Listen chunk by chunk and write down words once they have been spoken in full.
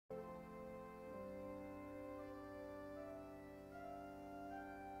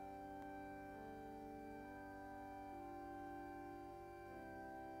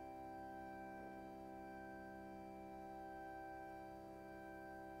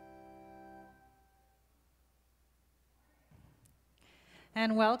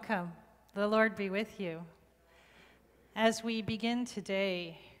and welcome. The Lord be with you. As we begin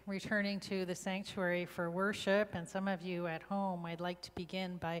today, returning to the sanctuary for worship, and some of you at home, I'd like to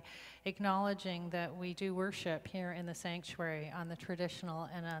begin by acknowledging that we do worship here in the sanctuary on the traditional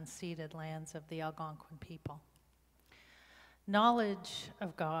and unceded lands of the Algonquin people. Knowledge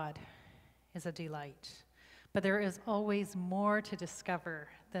of God is a delight, but there is always more to discover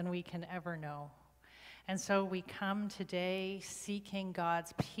than we can ever know. And so we come today seeking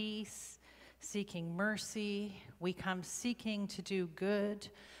God's peace, seeking mercy. We come seeking to do good,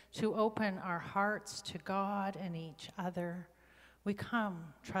 to open our hearts to God and each other. We come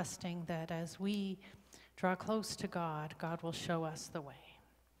trusting that as we draw close to God, God will show us the way.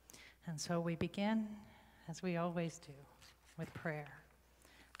 And so we begin, as we always do, with prayer.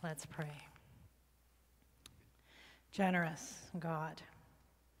 Let's pray. Generous God,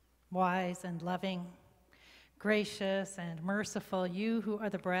 wise and loving, gracious and merciful, you who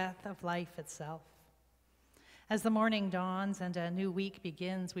are the breath of life itself. As the morning dawns and a new week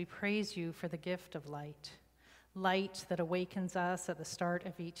begins, we praise you for the gift of light, light that awakens us at the start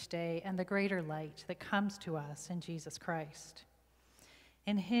of each day, and the greater light that comes to us in Jesus Christ.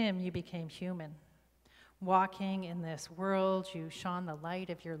 In him you became human. Walking in this world, you shone the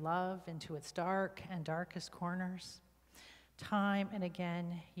light of your love into its dark and darkest corners. Time and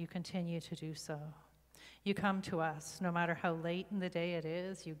again, you continue to do so. You come to us, no matter how late in the day it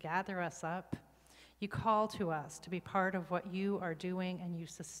is. You gather us up. You call to us to be part of what you are doing, and you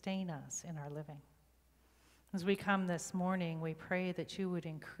sustain us in our living. As we come this morning, we pray that you would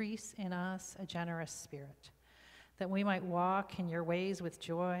increase in us a generous spirit, that we might walk in your ways with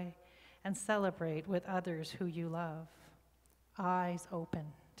joy and celebrate with others who you love, eyes open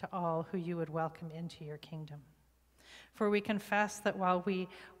to all who you would welcome into your kingdom. For we confess that while we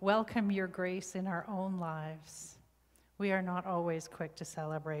welcome your grace in our own lives, we are not always quick to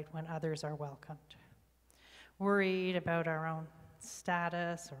celebrate when others are welcomed. Worried about our own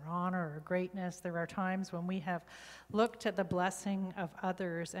status or honor or greatness, there are times when we have looked at the blessing of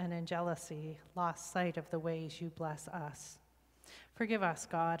others and in jealousy lost sight of the ways you bless us. Forgive us,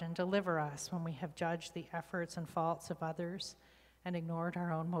 God, and deliver us when we have judged the efforts and faults of others and ignored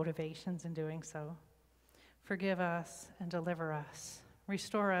our own motivations in doing so. Forgive us and deliver us.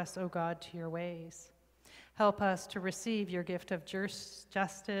 Restore us, O God, to your ways. Help us to receive your gift of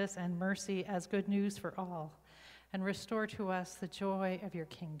justice and mercy as good news for all, and restore to us the joy of your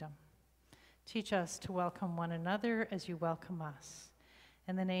kingdom. Teach us to welcome one another as you welcome us.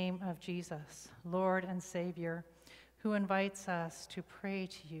 In the name of Jesus, Lord and Savior, who invites us to pray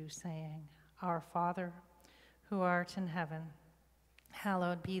to you, saying, Our Father, who art in heaven,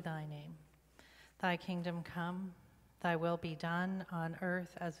 hallowed be thy name. Thy kingdom come, thy will be done on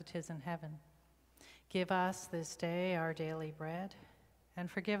earth as it is in heaven. Give us this day our daily bread, and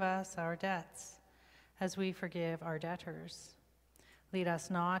forgive us our debts, as we forgive our debtors. Lead us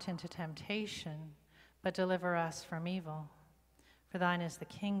not into temptation, but deliver us from evil. For thine is the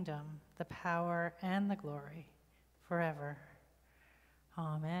kingdom, the power, and the glory, forever.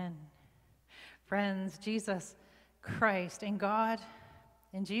 Amen. Friends, Jesus Christ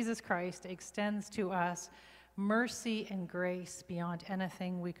in Jesus Christ extends to us mercy and grace beyond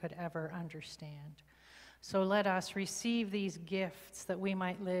anything we could ever understand. So let us receive these gifts that we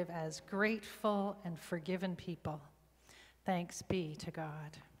might live as grateful and forgiven people. Thanks be to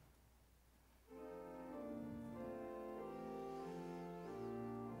God.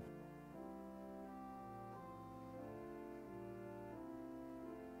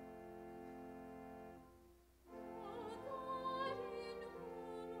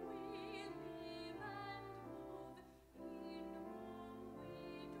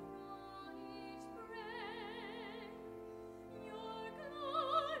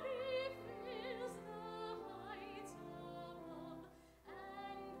 Fills the heights above,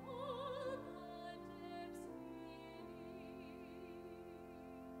 and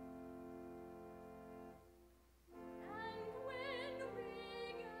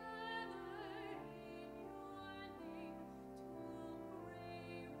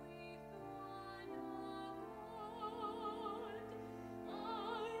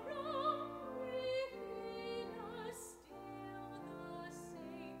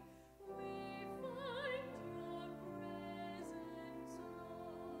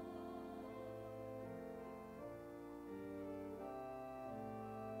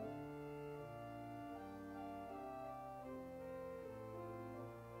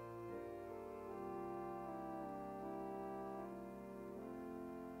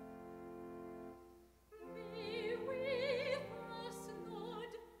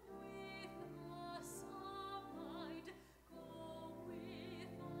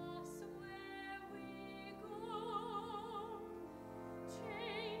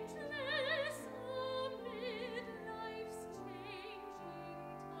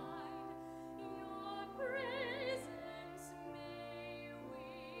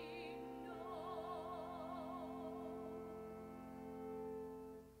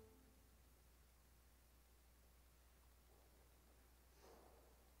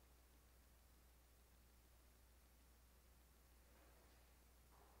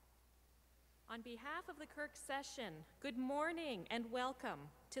On behalf of the Kirk session, good morning and welcome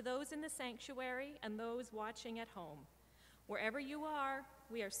to those in the sanctuary and those watching at home. Wherever you are,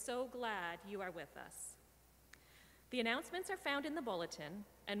 we are so glad you are with us. The announcements are found in the bulletin,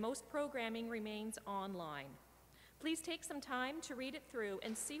 and most programming remains online. Please take some time to read it through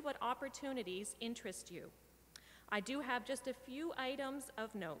and see what opportunities interest you. I do have just a few items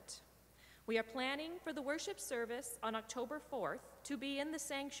of note. We are planning for the worship service on October 4th to be in the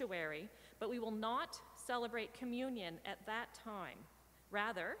sanctuary, but we will not celebrate communion at that time.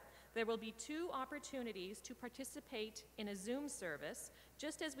 Rather, there will be 2 opportunities to participate in a Zoom service,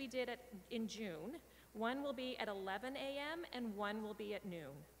 just as we did in June. One will be at 11 a.m. and one will be at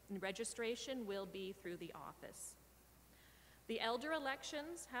noon. And registration will be through the office. The elder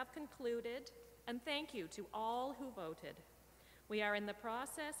elections have concluded, and thank you to all who voted. We are in the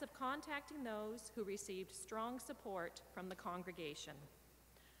process of contacting those who received strong support from the congregation.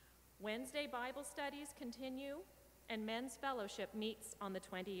 Wednesday Bible studies continue, and men's fellowship meets on the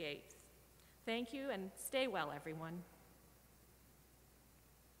 28th. Thank you, and stay well, everyone.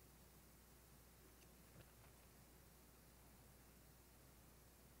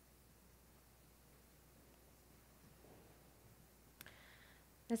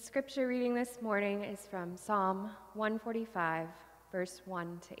 The scripture reading this morning is from Psalm 145, verse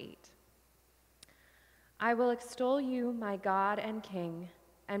 1 to 8. I will extol you, my God and King,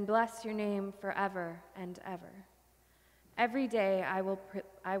 and bless your name forever and ever. Every day I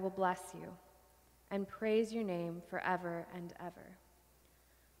will bless you and praise your name forever and ever.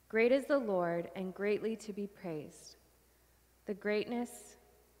 Great is the Lord and greatly to be praised. The greatness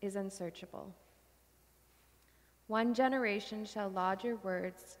is unsearchable. One generation shall laud your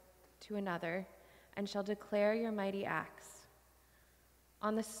words to another and shall declare your mighty acts.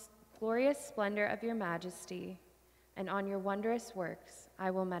 On the glorious splendor of your majesty and on your wondrous works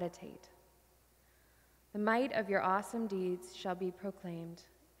I will meditate. The might of your awesome deeds shall be proclaimed,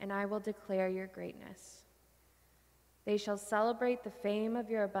 and I will declare your greatness. They shall celebrate the fame of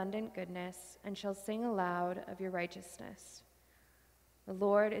your abundant goodness and shall sing aloud of your righteousness. The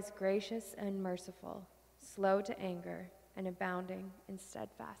Lord is gracious and merciful, slow to anger, and abounding in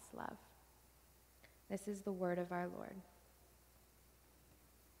steadfast love. This is the word of our Lord.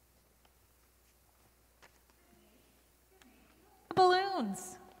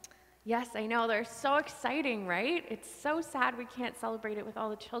 Balloons. Yes, I know, they're so exciting, right? It's so sad we can't celebrate it with all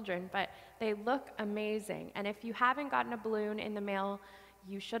the children, but they look amazing. And if you haven't gotten a balloon in the mail,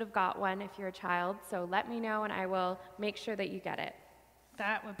 you should have got one if you're a child, so let me know and I will make sure that you get it.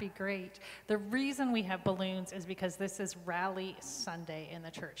 That would be great. The reason we have balloons is because this is Rally Sunday in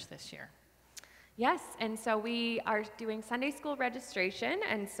the church this year. Yes, and so we are doing Sunday school registration,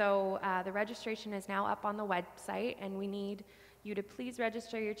 and so the registration is now up on the website, and we need you to please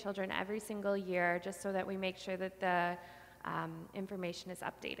register your children every single year just so that we make sure that the information is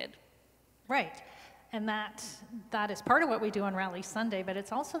updated. Right, and that is part of what we do on Rally Sunday, but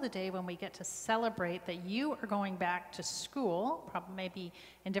it's also the day when we get to celebrate that you are going back to school, probably maybe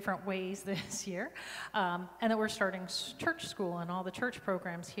in different ways this year, and that we're starting church school and all the church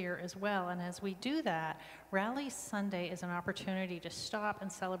programs here as well. And as we do that, Rally Sunday is an opportunity to stop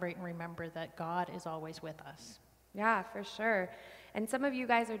and celebrate and remember that God is always with us. Yeah, for sure. And some of you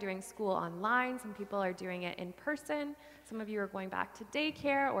guys are doing school online. Some people are doing it in person. Some of you are going back to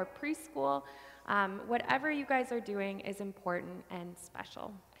daycare or preschool. Whatever you guys are doing is important and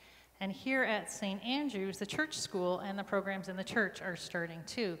special. And here at St. Andrew's, the church school and the programs in the church are starting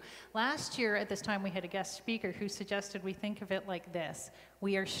too. Last year at this time we had a guest speaker who suggested we think of it like this.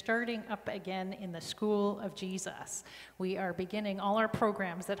 We are starting up again in the school of Jesus. We are beginning all our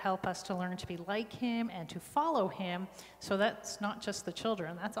programs that help us to learn to be like him and to follow him. So that's not just the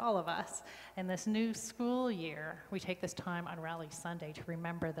children, that's all of us. In this new school year, we take this time on Rally Sunday to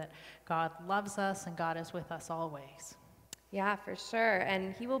remember that God loves us and God is with us always. Yeah, for sure.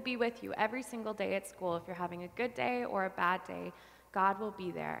 And he will be with you every single day at school. If you're having a good day or a bad day, God will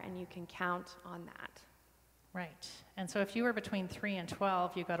be there, and you can count on that. Right. And so if you were between 3 and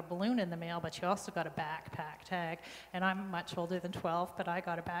 12, you got a balloon in the mail, but you also got a backpack tag. And I'm much older than 12, but I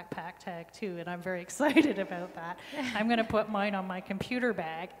got a backpack tag too, and I'm very excited about that. I'm going to put mine on my computer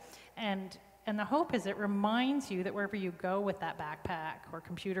bag. And the hope is it reminds you that wherever you go with that backpack or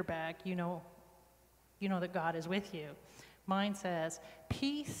computer bag, you know that God is with you. Mine says,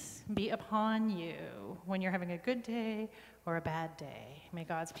 peace be upon you when you're having a good day or a bad day. May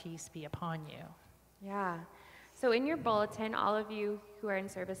God's peace be upon you. Yeah. So in your bulletin, all of you who are in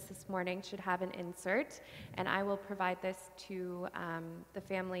service this morning should have an insert, and I will provide this to the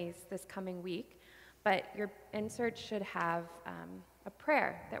families this coming week. but your insert should have a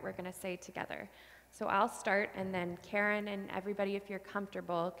prayer that we're going to say together. So I'll start, and then Karen and everybody, if you're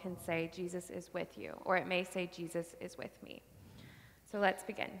comfortable, can say, Jesus is with you, or it may say, Jesus is with me. So let's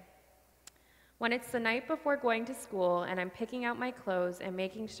begin. When it's the night before going to school, and I'm picking out my clothes and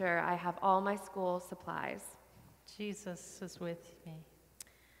making sure I have all my school supplies. Jesus is with me.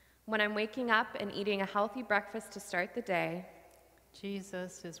 When I'm waking up and eating a healthy breakfast to start the day.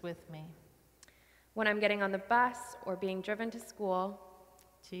 Jesus is with me. When I'm getting on the bus or being driven to school.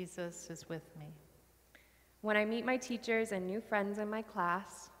 Jesus is with me. When I meet my teachers and new friends in my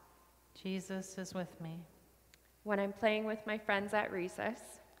class. Jesus is with me. When I'm playing with my friends at recess.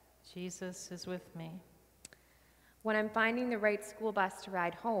 Jesus is with me. When I'm finding the right school bus to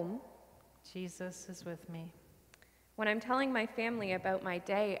ride home. Jesus is with me. When I'm telling my family about my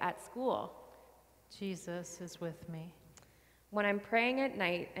day at school. Jesus is with me. When I'm praying at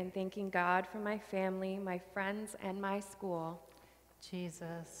night and thanking God for my family, my friends, and my school.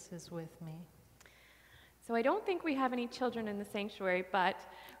 Jesus is with me. So I don't think we have any children in the sanctuary, but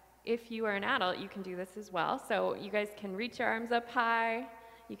if you are an adult, you can do this as well. So you guys can reach your arms up high.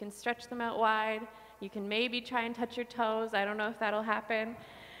 You can stretch them out wide. You can maybe try and touch your toes. I don't know if that'll happen.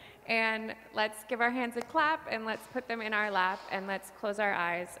 And let's give our hands a clap, and let's put them in our lap, and let's close our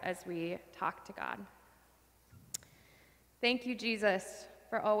eyes as we talk to God. Thank you, Jesus,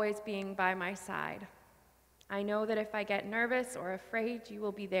 for always being by my side. I know that if I get nervous or afraid, you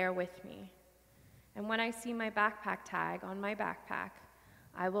will be there with me. And when I see my backpack tag on my backpack,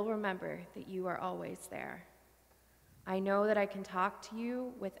 I will remember that you are always there. I know that I can talk to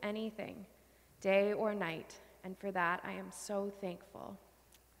you with anything, day or night, and for that I am so thankful.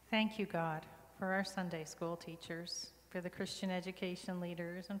 Thank you, God, for our Sunday school teachers, for the Christian education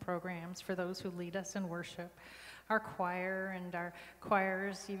leaders and programs, for those who lead us in worship, our choir and our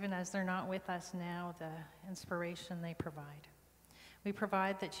choirs, even as they're not with us now, the inspiration they provide. We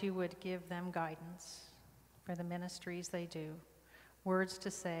provide that you would give them guidance for the ministries they do, words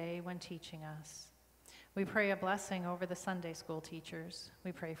to say when teaching us. We pray a blessing over the Sunday school teachers.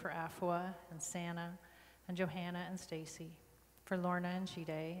 We pray for Afua and Santa and Johanna and Stacy, for Lorna and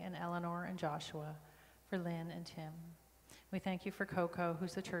Jide and Eleanor and Joshua, for Lynn and Tim. We thank you for Coco,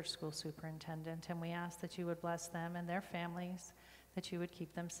 who's the church school superintendent, and we ask that you would bless them and their families, that you would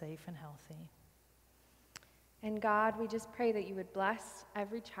keep them safe and healthy. And God, we just pray that you would bless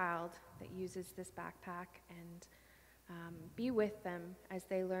every child that uses this backpack and be with them as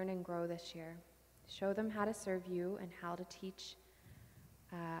they learn and grow this year. Show them how to serve you and how to teach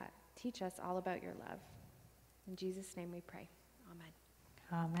us all about your love. In Jesus' name we pray.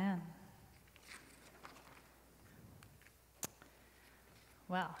 Amen. Amen.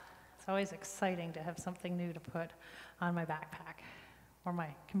 Well, it's always exciting to have something new to put on my backpack or my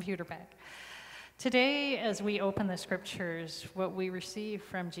computer bag. Today, as we open the scriptures, what we receive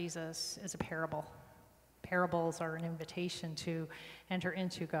from Jesus is a parable. Parables are an invitation to enter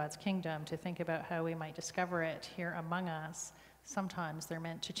into God's kingdom, to think about how we might discover it here among us. Sometimes they're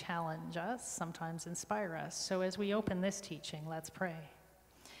meant to challenge us, sometimes inspire us. So as we open this teaching, let's pray.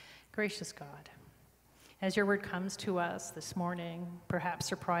 Gracious God, as your word comes to us this morning, perhaps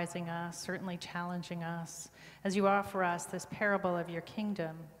surprising us, certainly challenging us, as you offer us this parable of your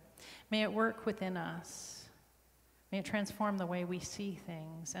kingdom, may it work within us. May it transform the way we see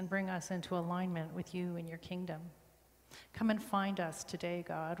things and bring us into alignment with you and your kingdom. Come and find us today,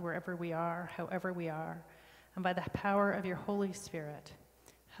 God, wherever we are, however we are, and by the power of your Holy Spirit,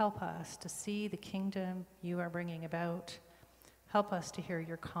 help us to see the kingdom you are bringing about. Help us to hear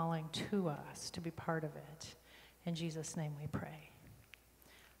your calling to us to be part of it. In Jesus' name we pray.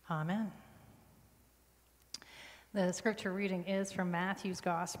 Amen. The scripture reading is from Matthew's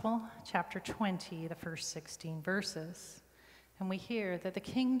Gospel, chapter 20, the first 16 verses. And we hear that the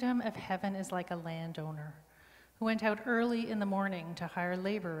kingdom of heaven is like a landowner who went out early in the morning to hire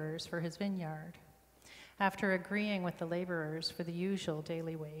laborers for his vineyard. After agreeing with the laborers for the usual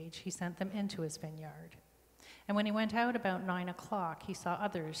daily wage, he sent them into his vineyard. And when he went out about 9 o'clock, he saw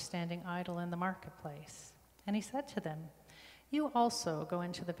others standing idle in the marketplace. And he said to them, "You also go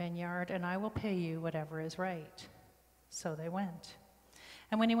into the vineyard, and I will pay you whatever is right." So they went.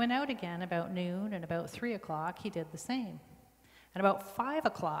 And when he went out again about noon and about 3 o'clock, he did the same. And about 5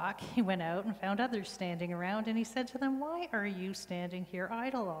 o'clock, he went out and found others standing around, and he said to them, "Why are you standing here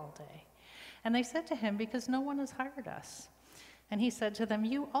idle all day?" And they said to him, "Because no one has hired us." And he said to them,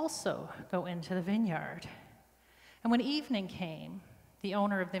 "You also go into the vineyard." And when evening came, the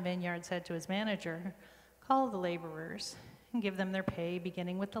owner of the vineyard said to his manager, "Call the laborers and give them their pay,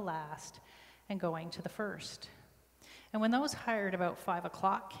 beginning with the last and going to the first." And when those hired about 5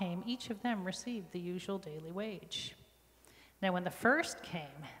 o'clock came, each of them received the usual daily wage. Now when the first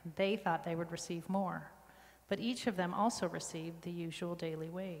came, they thought they would receive more, but each of them also received the usual daily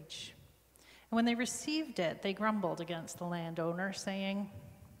wage. And when they received it, they grumbled against the landowner, saying,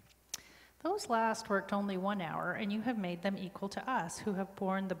 'Those last worked only 1 hour, and you have made them equal to us, who have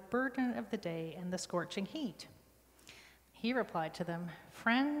borne the burden of the day and the scorching heat.' He replied to them,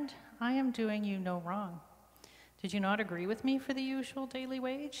 'Friend, I am doing you no wrong. Did you not agree with me for the usual daily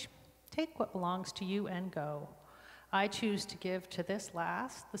wage? Take what belongs to you and go. I choose to give to this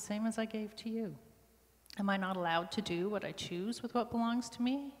last the same as I gave to you. Am I not allowed to do what I choose with what belongs to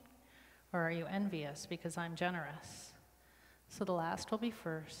me? Or are you envious because I'm generous? So the last will be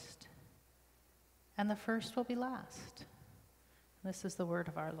first, and the first will be last.'" This is the word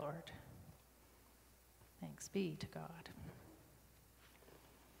of our Lord. Thanks be to God.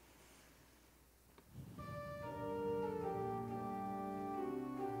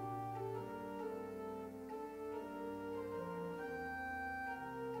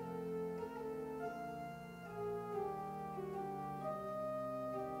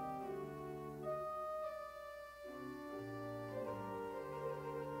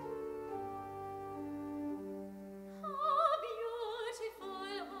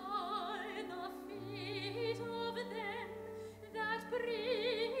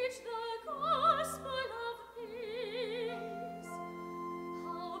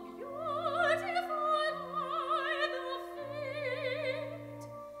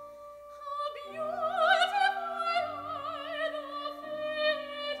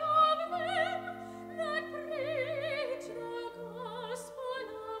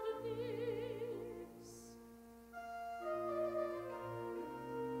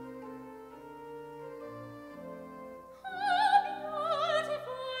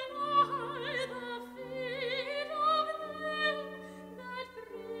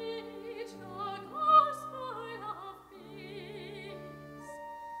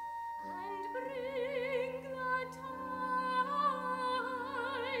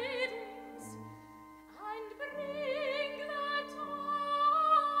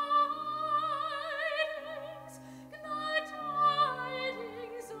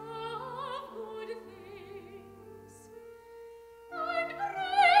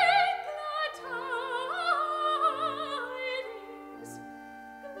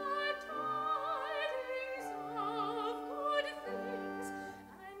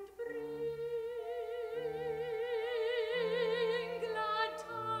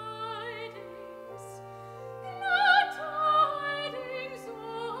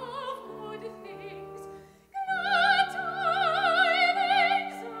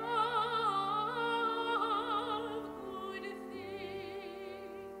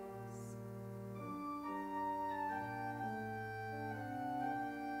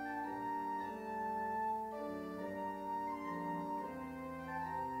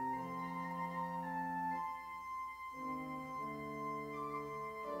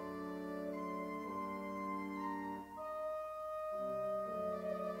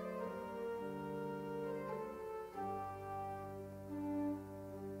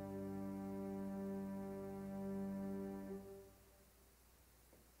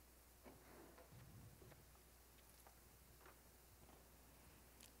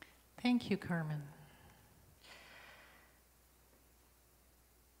 Thank you, Carmen.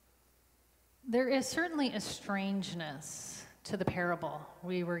 There is certainly a strangeness to the parable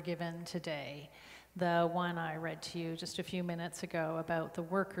we were given today, the one I read to you just a few minutes ago about the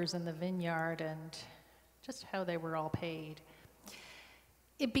workers in the vineyard and just how they were all paid.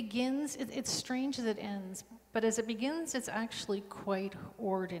 It begins, it's strange as it ends, but as it begins, it's actually quite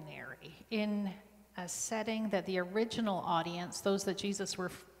ordinary in a setting that the original audience, those that Jesus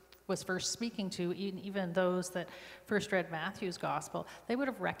was first speaking to, even those that first read Matthew's gospel, they would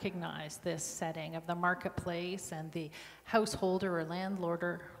have recognized this setting of the marketplace and the householder or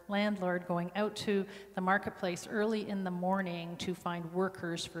landlord going out to the marketplace early in the morning to find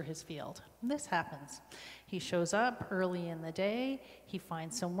workers for his field. And this happens. He shows up early in the day, he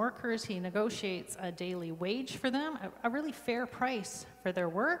finds some workers, he negotiates a daily wage for them, a really fair price for their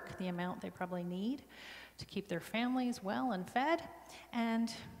work, the amount they probably need to keep their families well and fed,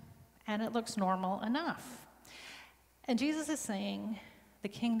 and it looks normal enough. And Jesus is saying the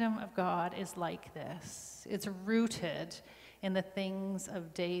kingdom of God is like this. It's rooted in the things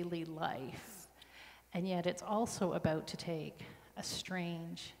of daily life, and yet it's also about to take a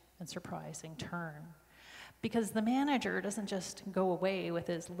strange and surprising turn. Because the manager doesn't just go away with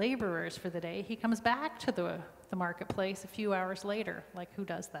his laborers for the day, he comes back to the marketplace a few hours later. Like, who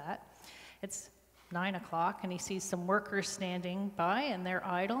does that? It's 9 o'clock, and he sees some workers standing by, and they're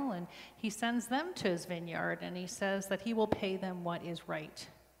idle, and he sends them to his vineyard, and he says that he will pay them what is right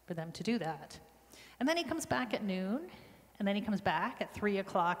for them to do that. And then he comes back at noon, and then he comes back at 3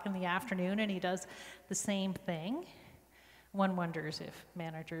 o'clock in the afternoon, and he does the same thing. One wonders if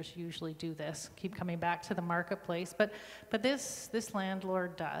managers usually do this, keep coming back to the marketplace, but this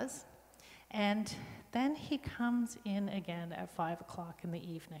landlord does. And then he comes in again at 5 o'clock in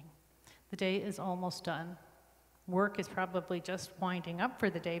the evening. The day is almost done. Work is probably just winding up for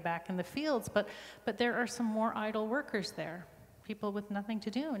the day back in the fields, but there are some more idle workers there, people with nothing to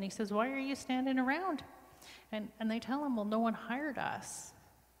do. And he says, "Why are you standing around?" And they tell him, "Well, no one hired us."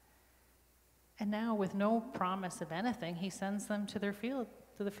 And now, with no promise of anything, he sends them to the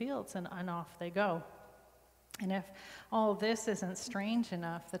fields, and off they go. And if all this isn't strange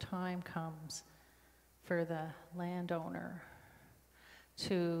enough, the time comes for the landowner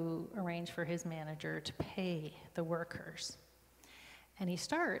to arrange for his manager to pay the workers. And he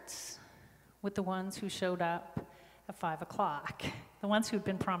starts with the ones who showed up at 5 o'clock, the ones who'd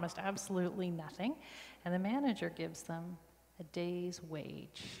been promised absolutely nothing, and the manager gives them a day's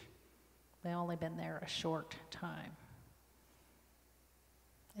wage. They've only been there a short time.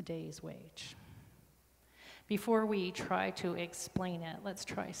 A day's wage. Before we try to explain it, let's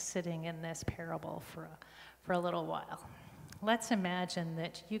try sitting in this parable for a little while. Let's imagine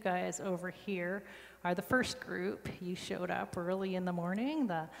that you guys over here are the first group. You showed up early in the morning.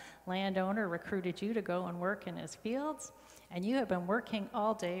 The landowner recruited you to go and work in his fields, and you have been working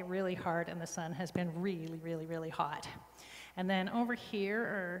all day really hard, and the sun has been really, really, really hot. And then over here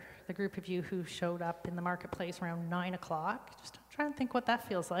are the group of you who showed up in the marketplace around 9 o'clock. Just trying to think what that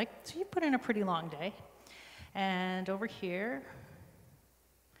feels like. So you put in a pretty long day. And over here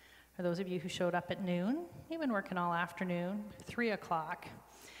are those of you who showed up at noon. You've been working all afternoon, 3 o'clock.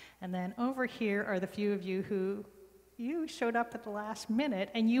 And then over here are the few of you who you showed up at the last minute,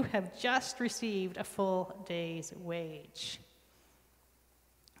 and you have just received a full day's wage.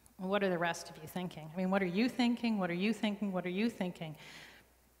 What are the rest of you thinking? I mean, what are you thinking? What are you thinking? What are you thinking?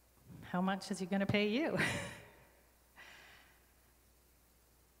 How much is he going to pay you?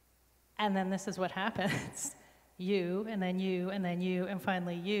 And then this is what happens. You, and then you, and then you, and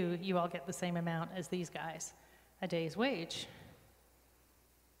finally you all get the same amount as these guys, a day's wage.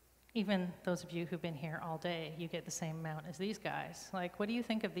 Even those of you who've been here all day, you get the same amount as these guys. Like, what do you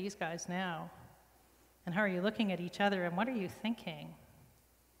think of these guys now? And how are you looking at each other, and what are you thinking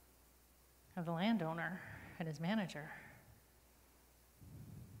of the landowner and his manager?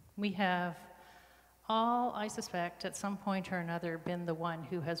 We have all, I suspect, at some point or another, been the one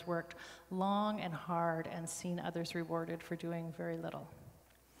who has worked long and hard and seen others rewarded for doing very little.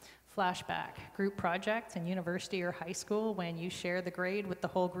 Flashback, group projects in university or high school when you share the grade with the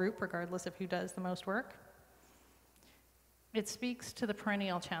whole group, regardless of who does the most work. It speaks to the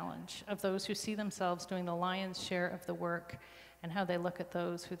perennial challenge of those who see themselves doing the lion's share of the work and how they look at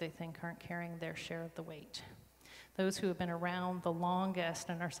those who they think aren't carrying their share of the weight. Those who have been around the longest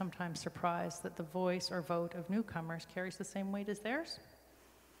and are sometimes surprised that the voice or vote of newcomers carries the same weight as theirs.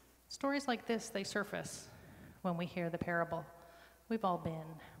 Stories like this, they surface when we hear the parable. We've all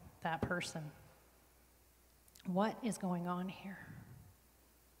been that person. What is going on here?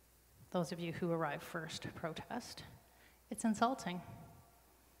 Those of you who arrived first protest. It's insulting.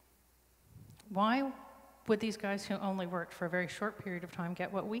 Why would these guys who only worked for a very short period of time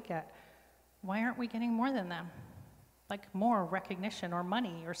get what we get? Why aren't we getting more than them? Like more recognition or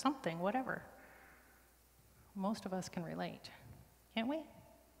money or something, whatever. Most of us can relate, can't we?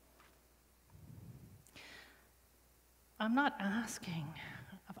 I'm not asking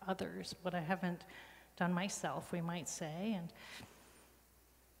of others what I haven't done myself, we might say,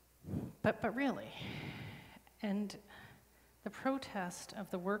 but really. And the protest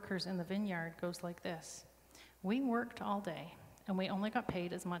of the workers in the vineyard goes like this. We worked all day, and we only got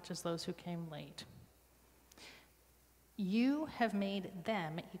paid as much as those who came late. You have made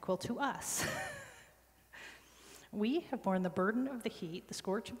them equal to us. We have borne the burden of the heat, the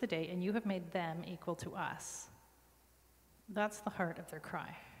scorch of the day, and you have made them equal to us. That's the heart of their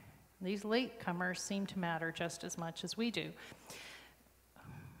cry. These latecomers seem to matter just as much as we do.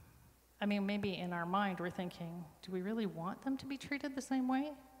 I mean, maybe in our mind we're thinking, do we really want them to be treated the same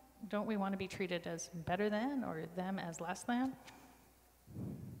way? Don't we want to be treated as better than or them as less than?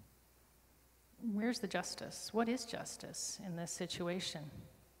 Where's the justice? What is justice in this situation?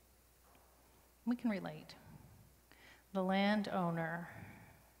 We can relate. The landowner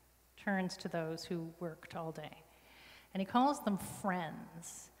turns to those who worked all day, and he calls them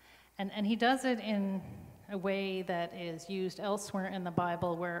friends. And he does it in a way that is used elsewhere in the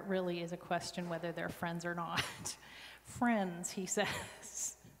Bible where it really is a question whether they're friends or not. Friends, he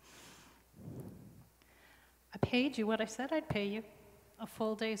says. I paid you what I said I'd pay you, a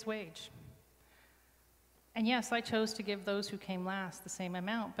full day's wage. And yes, I chose to give those who came last the same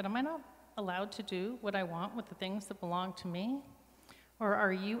amount, but am I not allowed to do what I want with the things that belong to me? Or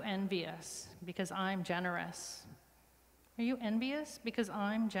are you envious because I'm generous? Are you envious because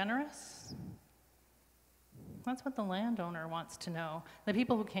I'm generous? That's what the landowner wants to know. The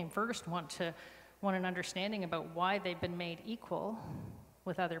people who came first want an understanding about why they've been made equal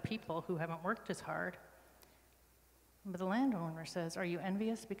with other people who haven't worked as hard. But the landowner says, are you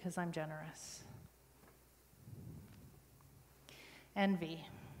envious because I'm generous? Envy.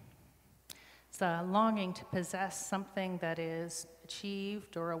 It's a longing to possess something that is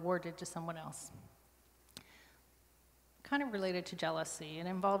achieved or awarded to someone else. Kind of related to jealousy. It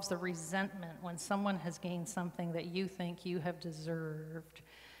involves the resentment when someone has gained something that you think you have deserved.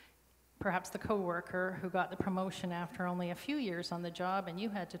 Perhaps the coworker who got the promotion after only a few years on the job and you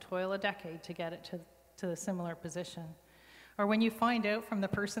had to toil a decade to get it to a similar position. Or when you find out from the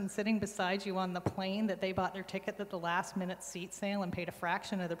person sitting beside you on the plane that they bought their ticket at the last minute seat sale and paid a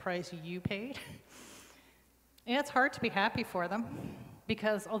fraction of the price you paid. Yeah, it's hard to be happy for them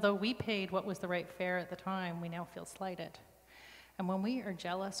because although we paid what was the right fare at the time, we now feel slighted. And when we are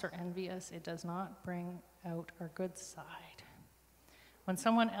jealous or envious, it does not bring out our good side. When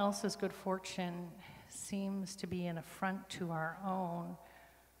someone else's good fortune seems to be an affront to our own,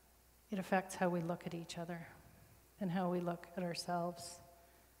 it affects how we look at each other and how we look at ourselves.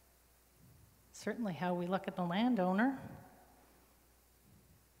 Certainly how we look at the landowner.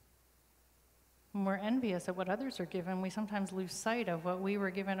 When we're envious of what others are given, we sometimes lose sight of what we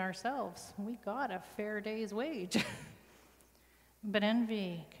were given ourselves. We got a fair day's wage. But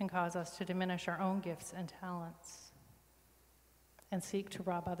envy can cause us to diminish our own gifts and talents and seek to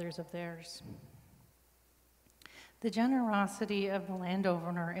rob others of theirs. The generosity of the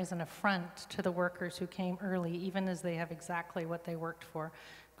landowner is an affront to the workers who came early, even as they have exactly what they worked for.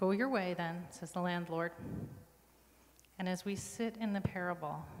 Go your way then, says the landlord. And as we sit in the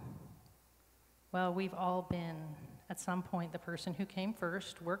parable, well, we've all been, at some point, the person who came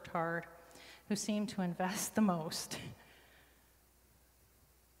first, worked hard, who seemed to invest the most.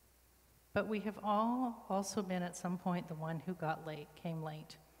 But we have all also been, at some point, the one who came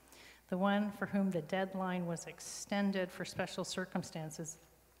late. The one for whom the deadline was extended for special circumstances,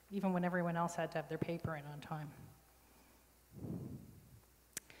 even when everyone else had to have their paper in on time.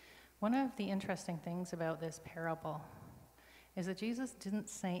 One of the interesting things about this parable is that Jesus didn't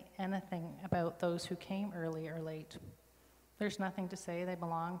say anything about those who came early or late. There's nothing to say they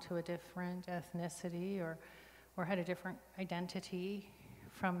belonged to a different ethnicity or had a different identity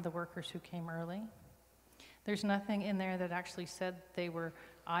from the workers who came early. There's nothing in there that actually said they were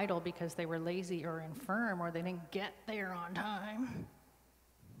idle because they were lazy or infirm or they didn't get there on time.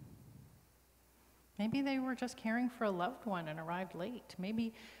 Maybe they were just caring for a loved one and arrived late.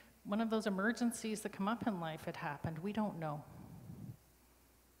 Maybe one of those emergencies that come up in life had happened. We don't know.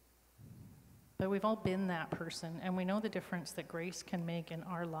 But we've all been that person, and we know the difference that grace can make in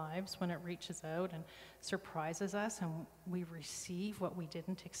our lives when it reaches out and surprises us, and we receive what we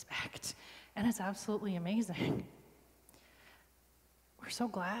didn't expect. And it's absolutely amazing. We're so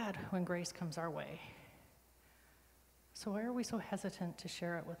glad when grace comes our way. So why are we so hesitant to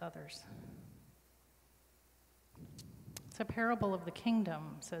share it with others? It's a parable of the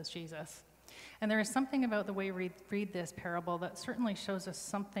kingdom, says Jesus. And there is something about the way we read this parable that certainly shows us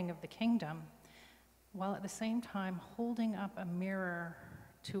something of the kingdom, while at the same time holding up a mirror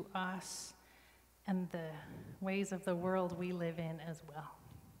to us and the ways of the world we live in as well.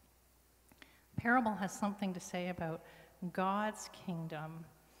 Parable has something to say about God's kingdom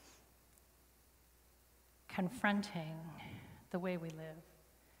confronting the way we live.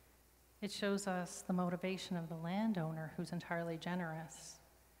 It shows us the motivation of the landowner who's entirely generous,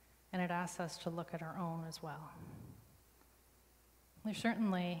 and it asks us to look at our own as well. There's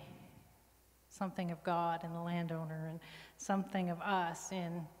certainly something of God in the landowner and something of us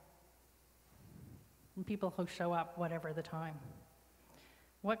in people who show up whatever the time.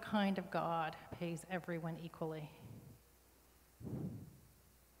 What kind of God pays everyone equally?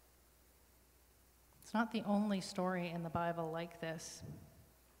 It's not the only story in the Bible like this.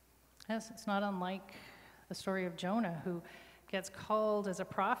 Yes, it's not unlike the story of Jonah, who gets called as a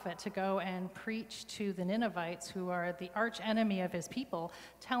prophet to go and preach to the Ninevites, who are the arch enemy of his people,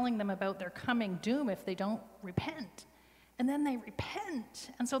 telling them about their coming doom if they don't repent. And then they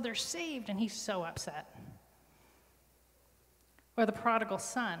repent, and so they're saved, and he's so upset. Or the prodigal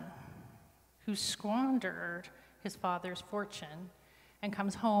son, who squandered his father's fortune and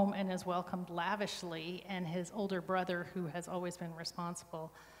comes home and is welcomed lavishly, and his older brother, who has always been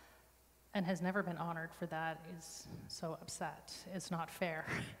responsible and has never been honored for that, is so upset. It's not fair.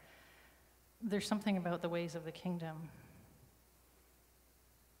 There's something about the ways of the kingdom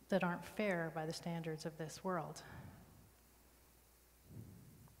that aren't fair by the standards of this world.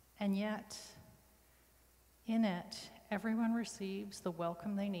 And yet, in it, everyone receives the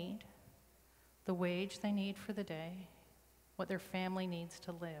welcome they need, the wage they need for the day, what their family needs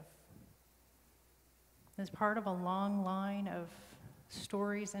to live. As part of a long line of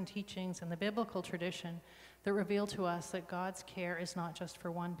stories and teachings in the biblical tradition that reveal to us that God's care is not just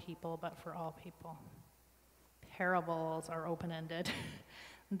for one people, but for all people. Parables are open-ended.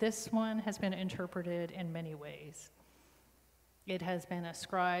 This one has been interpreted in many ways. It has been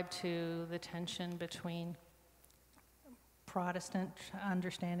ascribed to the tension between Protestant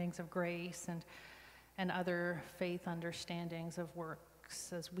understandings of grace and other faith understandings of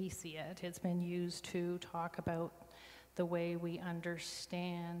works as we see it. It's been used to talk about the way we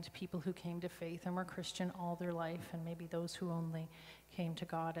understand people who came to faith and were Christian all their life, and maybe those who only came to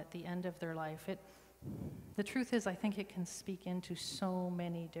God at the end of their life. The truth is, I think it can speak into so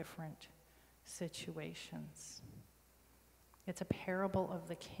many different situations. It's a parable of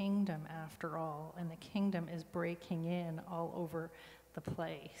the kingdom, after all, and the kingdom is breaking in all over the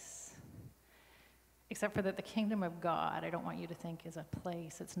place. Except for that the kingdom of God, I don't want you to think is a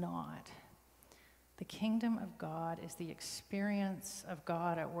place. It's not. The kingdom of God is the experience of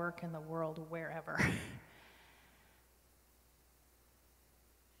God at work in the world wherever.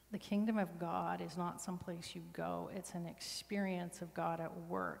 The kingdom of God is not someplace you go. It's an experience of God at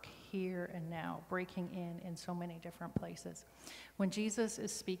work here and now, breaking in so many different places. When Jesus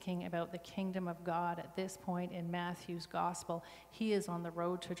is speaking about the kingdom of God at this point in Matthew's gospel, he is on the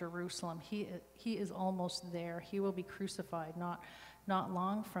road to Jerusalem. He is almost there. He will be crucified not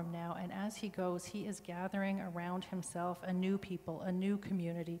long from now. And as he goes, he is gathering around himself a new people, a new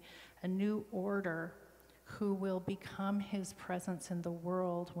community, a new order who will become his presence in the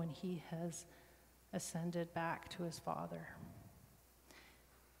world when he has ascended back to his Father.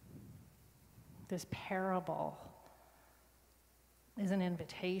 This parable is an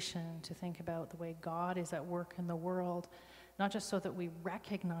invitation to think about the way God is at work in the world, not just so that we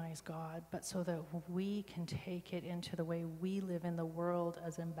recognize God, but so that we can take it into the way we live in the world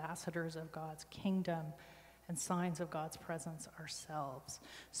as ambassadors of God's kingdom and signs of God's presence ourselves,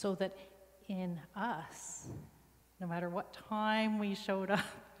 so that in us, no matter what time we showed up,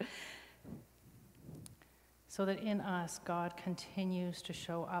 so that in us, God continues to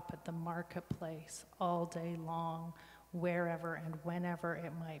show up at the marketplace all day long, wherever and whenever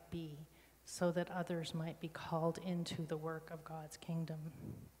it might be, so that others might be called into the work of God's kingdom.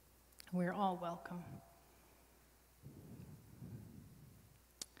 We're all welcome.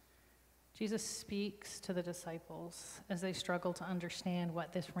 Jesus speaks to the disciples as they struggle to understand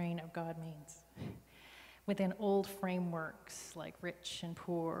what this reign of God means. Within old frameworks like rich and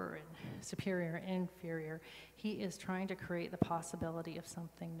poor and superior and inferior, he is trying to create the possibility of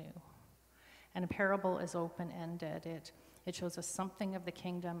something new. And a parable is open-ended. It shows us something of the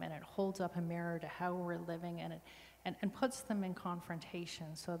kingdom, and it holds up a mirror to how we're living, and puts them in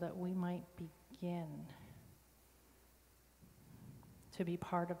confrontation so that we might begin to be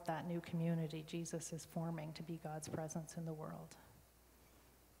part of that new community Jesus is forming to be God's presence in the world.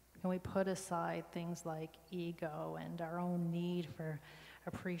 Can we put aside things like ego and our own need for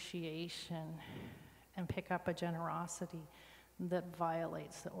appreciation and pick up a generosity that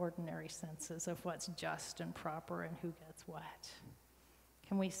violates the ordinary senses of what's just and proper and who gets what?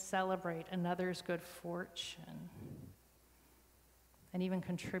 Can we celebrate another's good fortune and even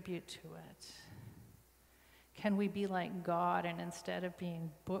contribute to it? Can we be like God, and instead of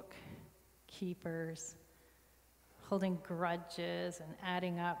being bookkeepers, holding grudges and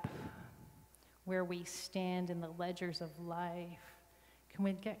adding up where we stand in the ledgers of life, can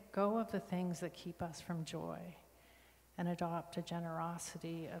we get go of the things that keep us from joy and adopt a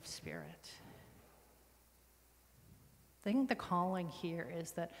generosity of spirit? I think the calling here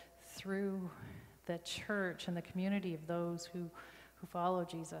is that through the church and the community of those who follow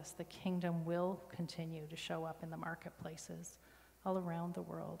Jesus, the kingdom will continue to show up in the marketplaces all around the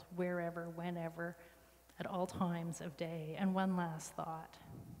world, wherever, whenever, at all times of day. And one last thought.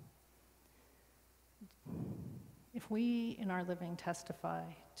 If we in our living testify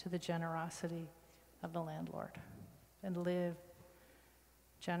to the generosity of the landlord and live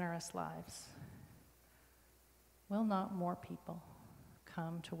generous lives, will not more people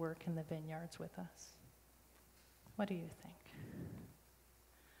come to work in the vineyards with us? What do you think?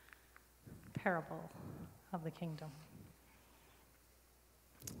 parable of the kingdom.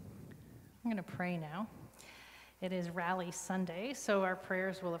 I'm going to pray now. It is Rally Sunday, so our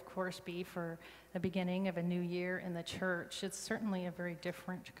prayers will, of course, be for the beginning of a new year in the church. It's certainly a very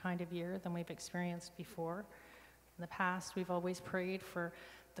different kind of year than we've experienced before. In the past, we've always prayed for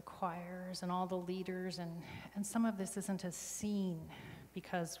the choirs and all the leaders, and some of this isn't as seen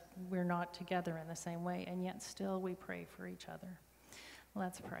because we're not together in the same way, and yet still we pray for each other.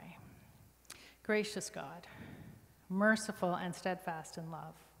 Let's pray. Gracious God, merciful and steadfast in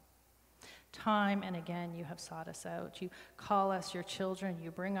love, time and again you have sought us out. You call us your children.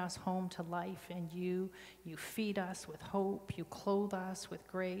 You bring us home to life in you. You feed us with hope. You clothe us with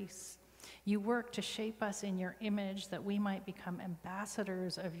grace. You work to shape us in your image that we might become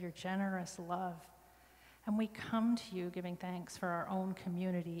ambassadors of your generous love. And we come to you giving thanks for our own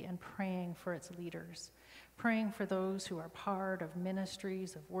community and praying for its leaders, praying for those who are part of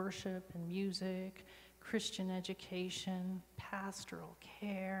ministries of worship and music, Christian education, pastoral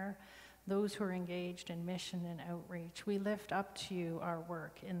care, those who are engaged in mission and outreach. We lift up to you our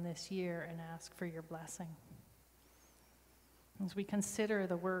work in this year and ask for your blessing. As we consider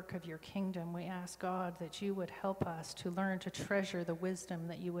the work of your kingdom, we ask, God, that you would help us to learn to treasure the wisdom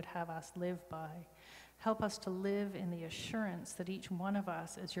that you would have us live by. Help us to live in the assurance that each one of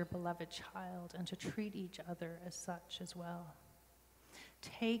us is your beloved child and to treat each other as such as well.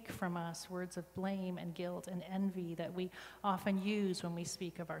 Take from us words of blame and guilt and envy that we often use when we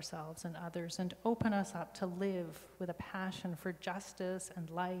speak of ourselves and others, and open us up to live with a passion for justice and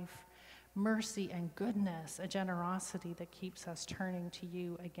life, mercy and goodness, a generosity that keeps us turning to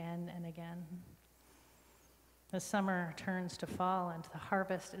you again and again. The summer turns to fall and the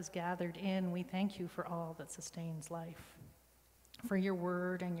harvest is gathered in. We thank you for all that sustains life, for your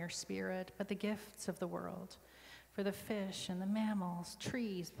word and your spirit, but the gifts of the world, for the fish and the mammals,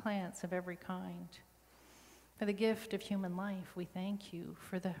 trees, plants of every kind. For the gift of human life, we thank you.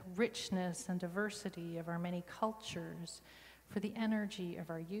 For the richness and diversity of our many cultures, for the energy of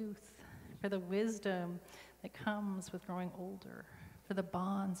our youth, for the wisdom that comes with growing older, for the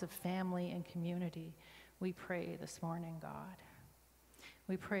bonds of family and community. We pray this morning, God.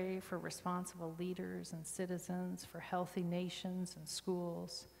 We pray for responsible leaders and citizens, for healthy nations and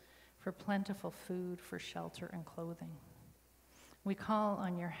schools, for plentiful food, for shelter and clothing. We call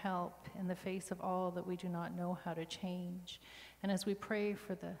on your help in the face of all that we do not know how to change. And as we pray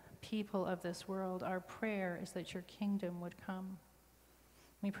for the people of this world, our prayer is that your kingdom would come.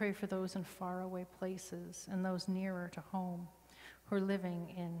 We pray for those in faraway places and those nearer to home who are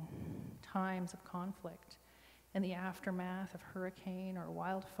living in times of conflict, in the aftermath of hurricane or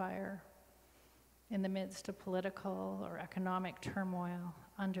wildfire, in the midst of political or economic turmoil,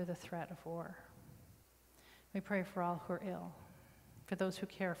 under the threat of war. We pray for all who are ill, for those who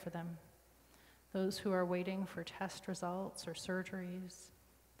care for them, those who are waiting for test results or surgeries,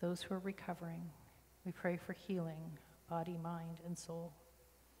 those who are recovering. We pray for healing, body, mind, and soul.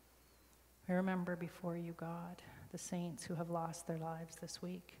 We remember before you, God, the saints who have lost their lives this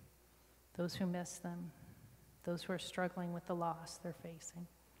week, those who miss them, those who are struggling with the loss they're facing.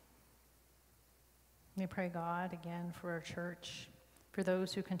 We pray, God, again for our church, for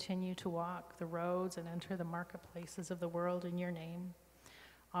those who continue to walk the roads and enter the marketplaces of the world in your name,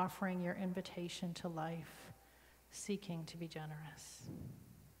 offering your invitation to life, seeking to be generous.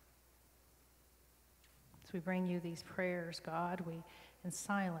 As we bring you these prayers, God, we, in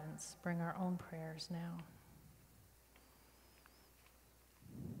silence, bring our own prayers now.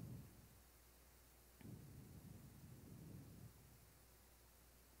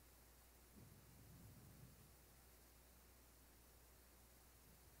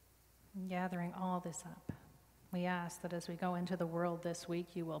 Gathering all this up, we ask that as we go into the world this week,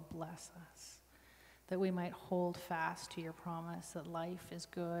 you will bless us, that we might hold fast to your promise that life is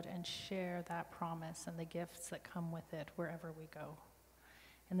good and share that promise and the gifts that come with it wherever we go.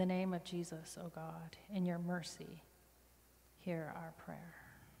 In the name of Jesus, O God, in your mercy, hear our prayer.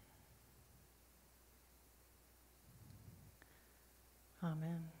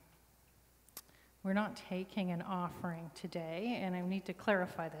 Amen. We're not taking an offering today, and I need to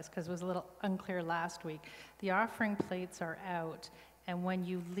clarify this because it was a little unclear last week. The offering plates are out, and when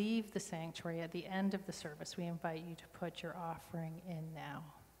you leave the sanctuary at the end of the service, we invite you to put your offering in now.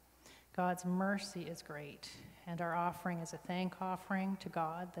 God's mercy is great, and our offering is a thank offering to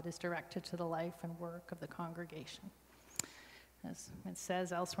God that is directed to the life and work of the congregation. As it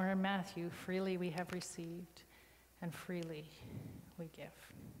says elsewhere in Matthew, freely we have received, and freely we give.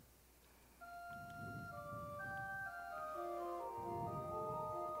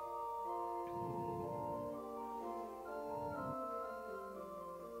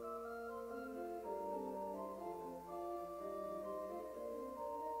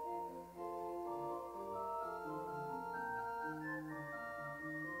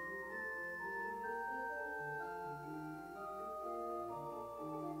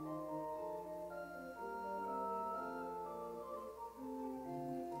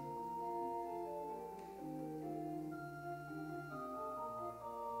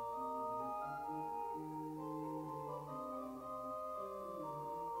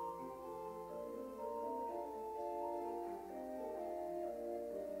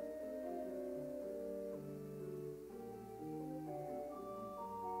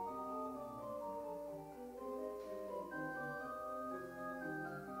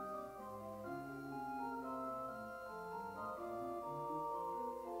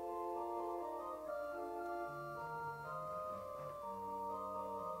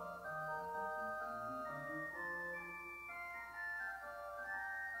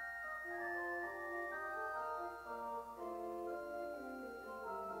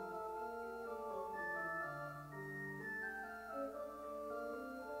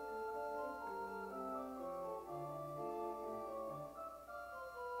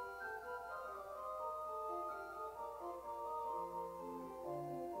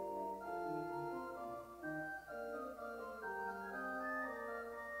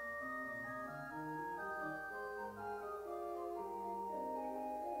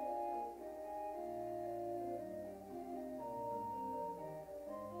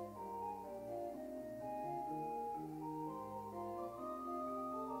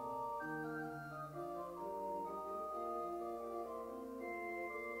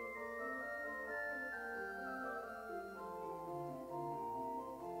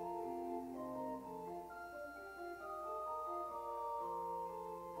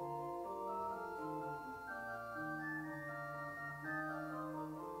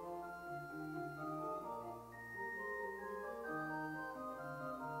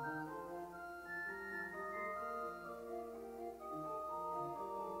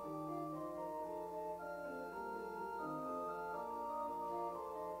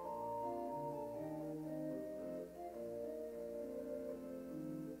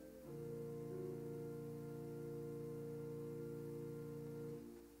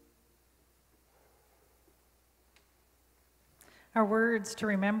 Our words to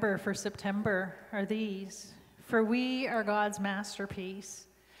remember for September are these: for we are God's masterpiece.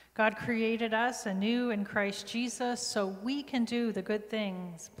 God created us anew in Christ Jesus so we can do the good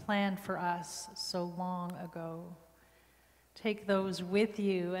things planned for us so long ago. Take those with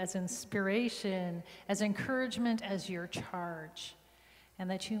you as inspiration, as encouragement, as your charge, and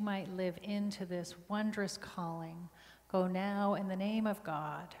that you might live into this wondrous calling. Go now in the name of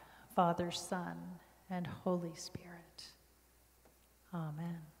God, Father, Son, and Holy Spirit.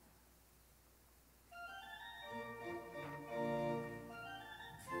 Amen.